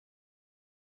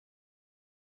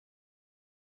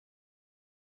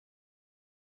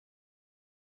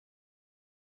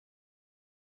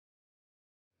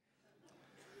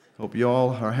Hope you all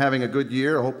are having a good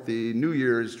year. I hope the new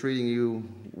year is treating you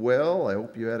well. I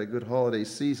hope you had a good holiday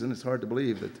season. It's hard to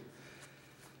believe that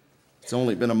it's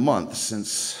only been a month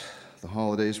since the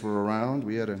holidays were around.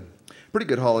 We had a pretty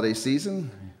good holiday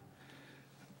season.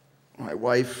 My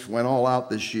wife went all out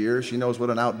this year. She knows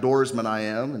what an outdoorsman I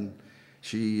am, and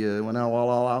she went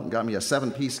all out and got me a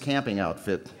 7-piece camping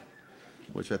outfit,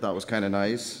 which I thought was kind of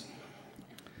nice.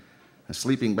 A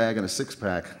sleeping bag and a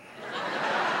 6-pack.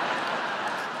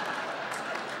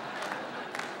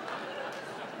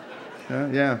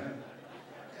 Yeah.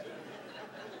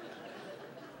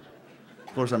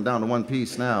 Of course, I'm down to 1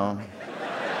 piece now.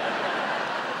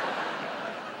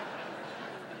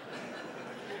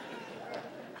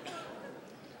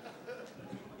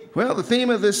 Well, the theme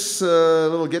of this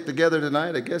little get-together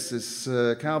tonight, I guess, is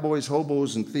cowboys,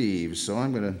 hobos, and thieves. So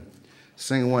I'm going to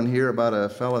sing one here about a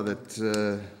fella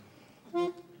that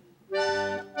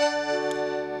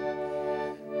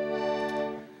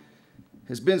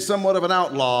has been somewhat of an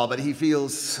outlaw, but he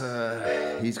feels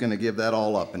he's going to give that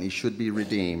all up, and he should be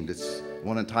redeemed. It's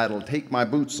one entitled, "Take My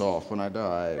Boots Off When I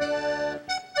Die."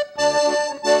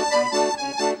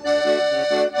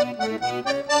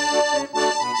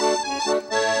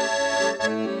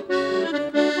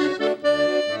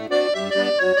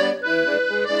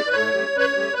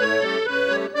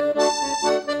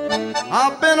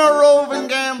 I've been a roving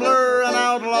gambler, an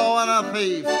outlaw, and a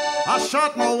thief. I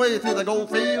shot my way through the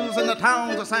gold fields in the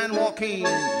towns of San Joaquin.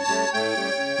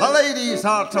 The ladies'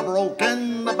 hearts are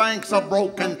broken, the banks are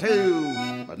broken too.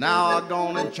 But now I've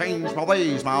gone and changed my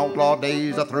ways, my outlaw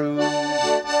days are through.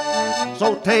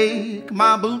 So take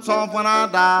my boots off when I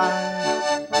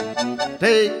die.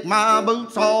 Take my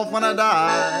boots off when I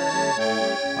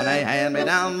die. When they hand me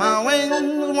down my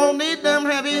wings, won't need them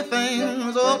heavy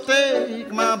things. Oh,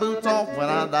 take my boots off when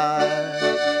I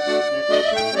die.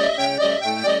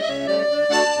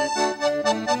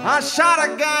 I shot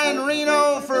a guy in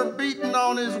Reno for beating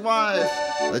on his wife.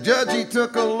 The judge, he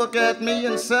took a look at me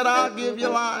and said, "I'll give you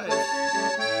life."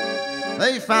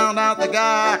 They found out the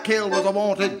guy I killed was a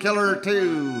wanted killer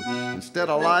too. Instead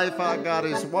of life, I got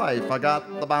his wife, I got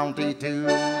the bounty too.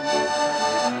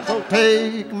 So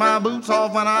take my boots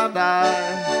off when I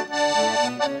die.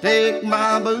 Take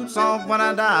my boots off when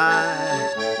I die.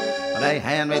 When they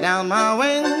hand me down my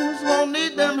wings, won't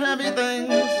need them heavy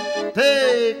things.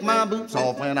 Take my boots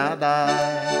off when I die.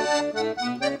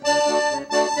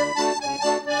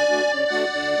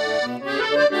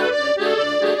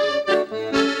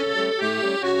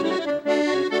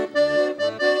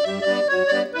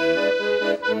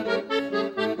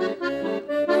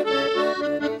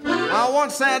 I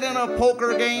once sat in a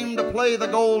poker game to play the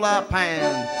gold I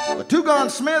panned. The two-gun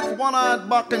Smith, one-eyed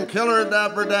buck, and killer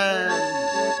Dabber Dan.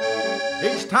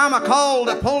 Each time I called,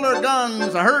 they pulled their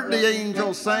guns. I heard the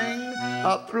angels sing.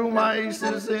 I threw my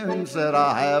aces in, said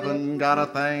I haven't got a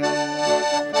thing.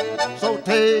 So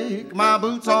take my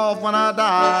boots off when I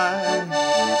die.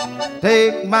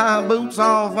 Take my boots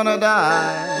off when I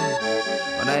die.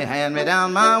 When they hand me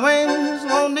down my wings,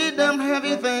 won't need them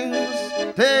heavy things.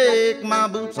 Take my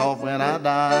boots off when I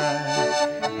die.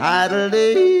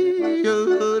 Idle-dee,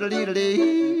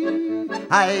 yoodle-dee-dee,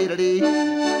 idle-dee.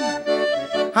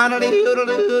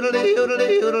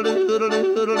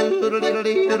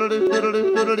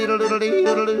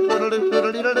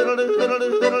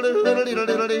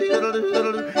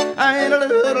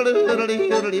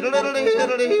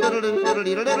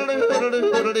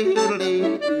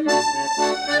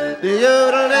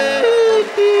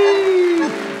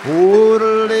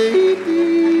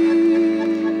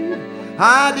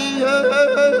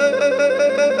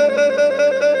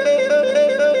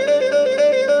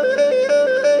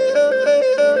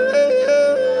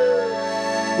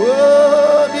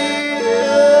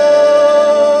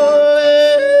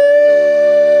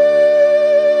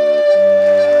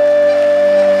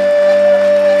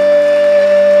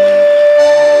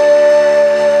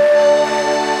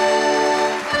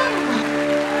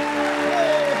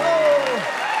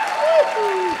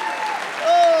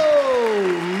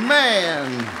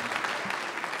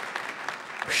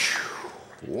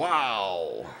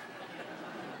 Wow.